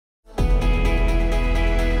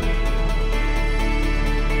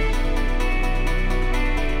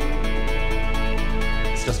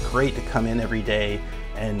great to come in every day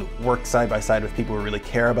and work side by side with people who really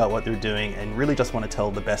care about what they're doing and really just want to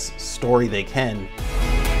tell the best story they can.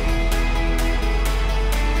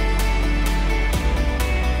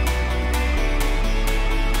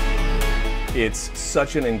 It's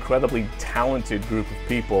such an incredibly talented group of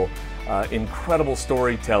people, incredible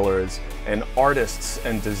storytellers and artists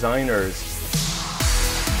and designers.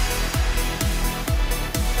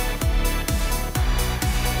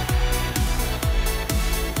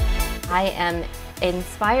 I am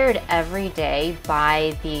inspired every day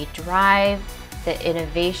by the drive, the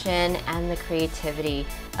innovation, and the creativity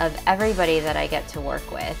of everybody that I get to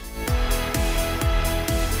work with.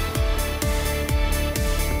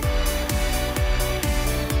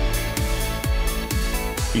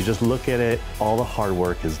 You just look at it, all the hard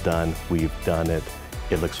work is done, we've done it,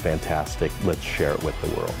 it looks fantastic, let's share it with the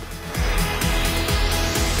world.